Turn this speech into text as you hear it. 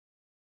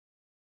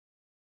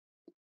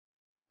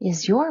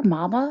Is Your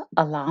Mama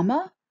a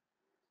Llama?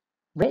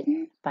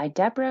 Written by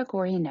Deborah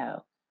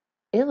Gorino.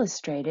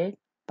 Illustrated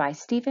by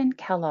Stephen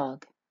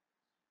Kellogg.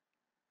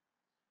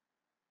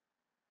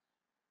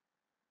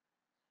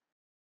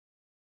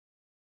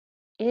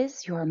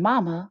 Is your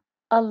mama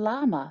a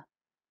llama?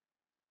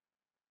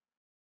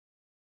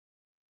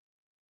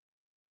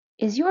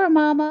 Is your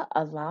mama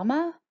a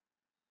llama?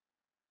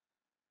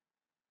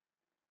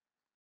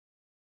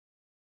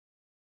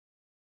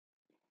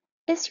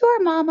 Is your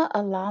mama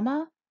a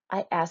llama?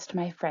 I asked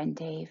my friend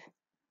Dave.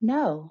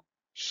 No,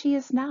 she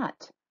is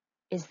not,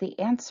 is the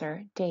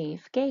answer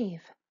Dave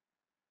gave.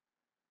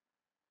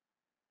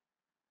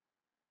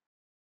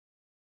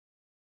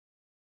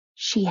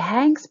 She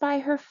hangs by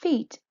her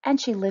feet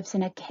and she lives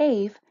in a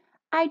cave.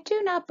 I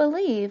do not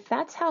believe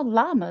that's how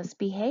llamas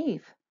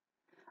behave.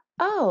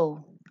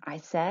 Oh, I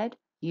said,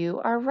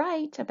 you are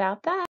right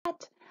about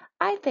that.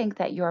 I think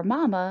that your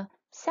mama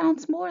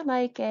sounds more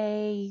like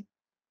a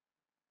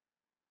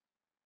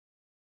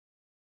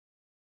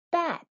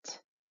bat.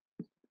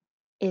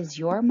 Is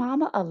your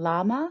mama a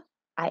llama?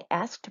 I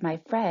asked my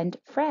friend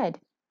Fred.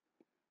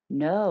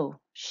 No,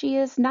 she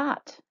is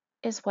not,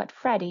 is what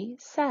Freddie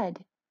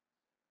said.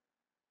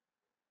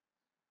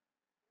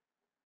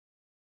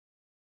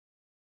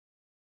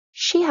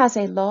 She has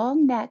a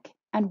long neck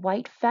and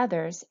white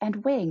feathers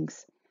and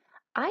wings.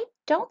 I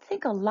don't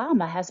think a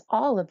llama has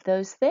all of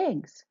those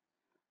things.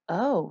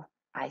 Oh,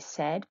 I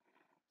said,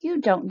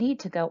 you don't need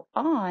to go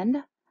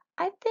on.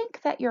 I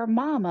think that your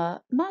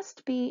mama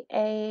must be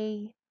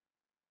a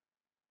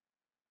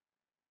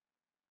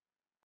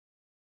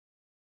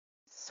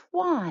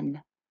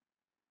swan.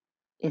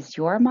 Is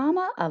your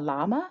mama a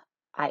llama?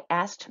 I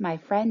asked my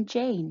friend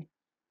Jane.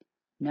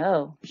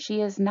 No,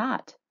 she is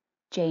not,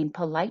 Jane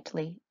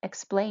politely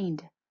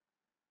explained.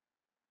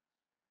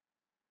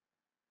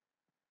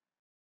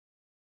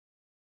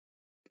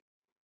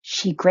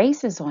 She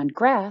grazes on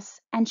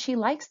grass and she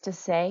likes to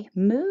say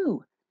moo.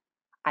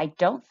 I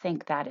don't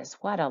think that is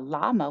what a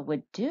llama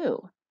would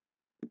do.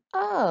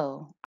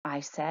 Oh, I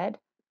said,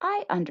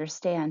 I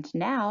understand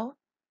now.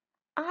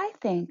 I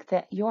think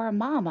that your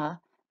mama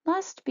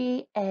must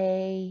be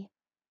a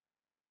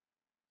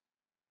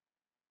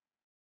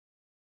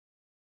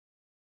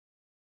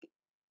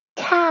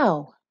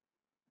cow.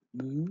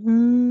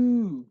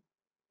 Moo.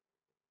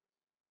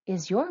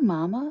 Is your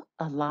mama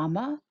a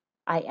llama?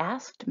 I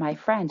asked my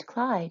friend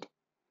Clyde.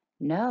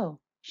 No,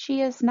 she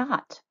is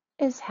not,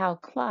 is how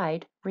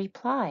Clyde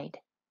replied.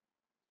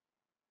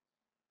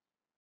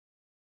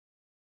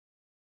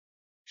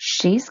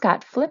 She's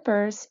got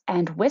flippers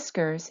and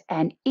whiskers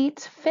and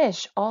eats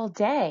fish all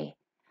day.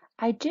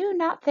 I do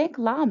not think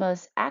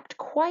llamas act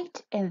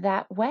quite in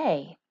that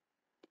way.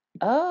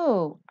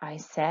 Oh, I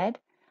said,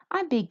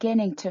 I'm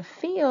beginning to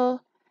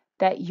feel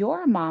that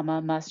your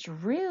mama must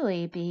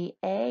really be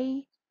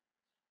a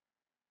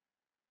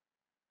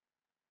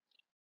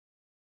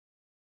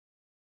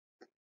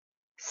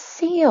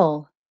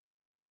seal.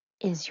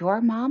 Is your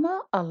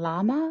mama a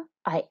llama?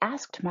 I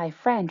asked my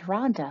friend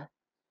Rhonda.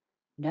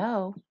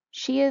 No,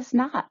 she is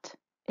not,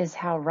 is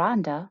how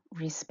Rhonda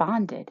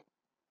responded.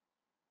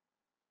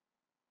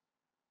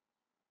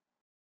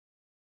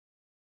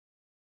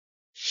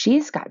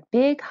 She's got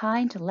big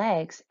hind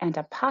legs and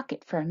a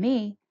pocket for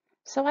me,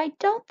 so I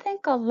don't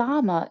think a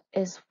llama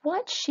is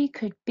what she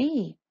could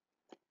be.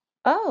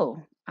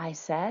 Oh, I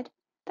said,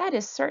 that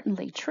is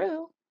certainly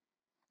true.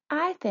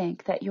 I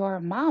think that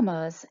your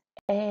mama's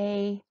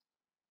a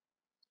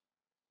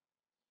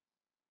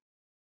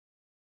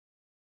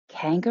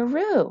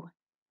kangaroo.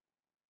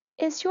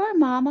 Is your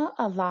mama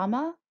a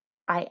llama?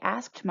 I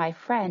asked my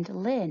friend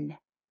Lynn.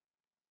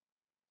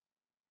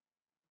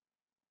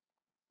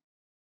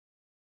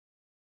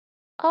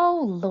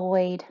 Oh,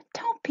 Lloyd,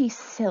 don't be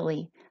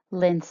silly,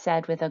 Lynn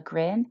said with a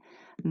grin.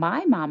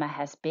 My mama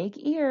has big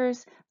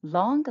ears,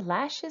 long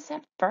lashes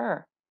and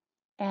fur,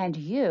 and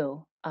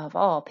you, of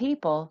all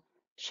people,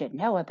 should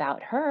know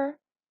about her.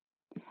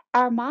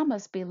 Our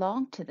mamas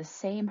belong to the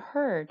same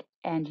herd,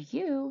 and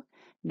you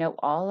know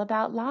all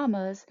about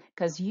llamas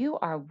 'cause you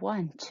are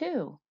one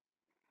too.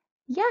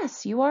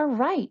 Yes, you are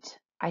right,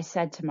 I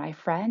said to my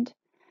friend.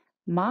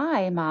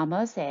 My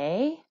mama's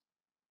a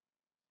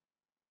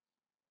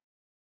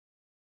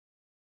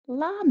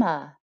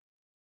llama,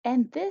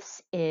 and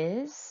this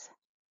is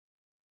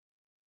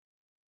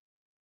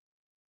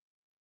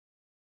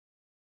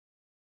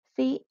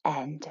the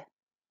end.